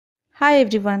Hi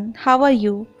everyone, how are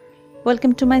you?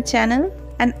 Welcome to my channel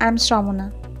and I'm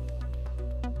Shramana.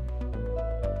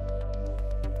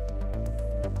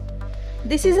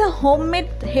 This is a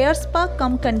homemade hair spa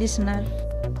cum conditioner.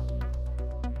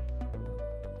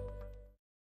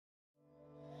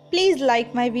 Please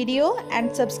like my video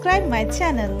and subscribe my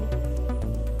channel.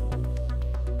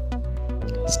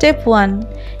 Step 1.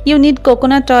 You need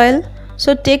coconut oil.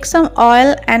 So take some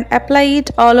oil and apply it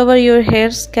all over your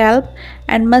hair scalp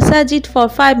and massage it for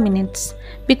 5 minutes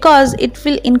because it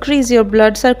will increase your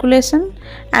blood circulation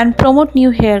and promote new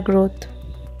hair growth.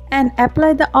 And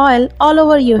apply the oil all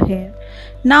over your hair.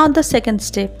 Now the second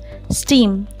step,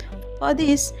 steam. For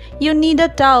this you need a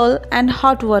towel and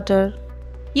hot water.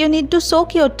 You need to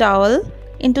soak your towel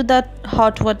into the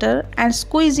hot water and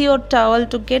squeeze your towel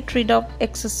to get rid of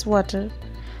excess water.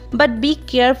 But be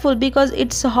careful because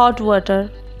it's hot water.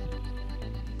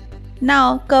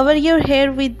 Now cover your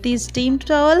hair with this steam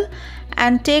towel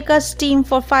and take a steam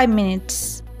for 5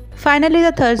 minutes. Finally,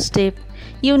 the third step.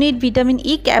 You need vitamin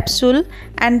E capsule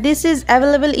and this is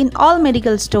available in all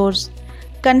medical stores.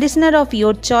 Conditioner of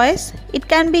your choice. It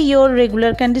can be your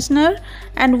regular conditioner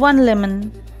and 1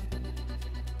 lemon.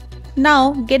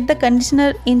 Now get the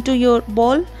conditioner into your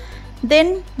bowl.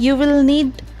 Then you will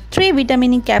need 3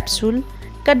 vitamin E capsule.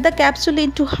 Cut the capsule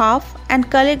into half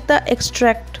and collect the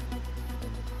extract.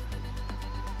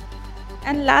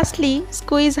 And lastly,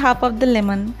 squeeze half of the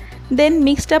lemon. Then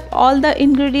mix up all the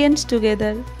ingredients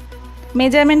together.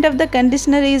 Measurement of the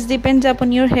conditioner depends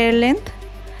upon your hair length.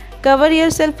 Cover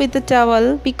yourself with a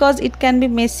towel because it can be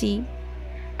messy.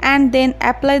 And then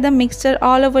apply the mixture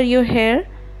all over your hair.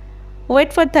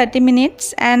 Wait for 30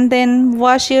 minutes and then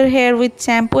wash your hair with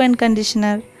shampoo and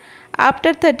conditioner.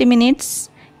 After 30 minutes,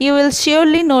 you will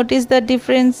surely notice the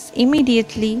difference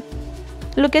immediately.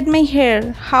 Look at my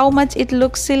hair, how much it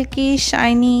looks silky,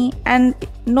 shiny and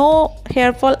no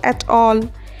hair fall at all.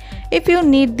 If you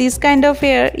need this kind of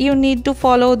hair, you need to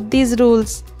follow these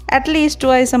rules at least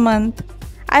twice a month.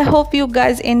 I hope you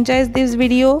guys enjoyed this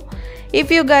video.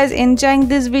 If you guys enjoying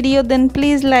this video, then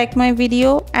please like my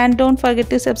video and don't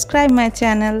forget to subscribe my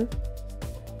channel.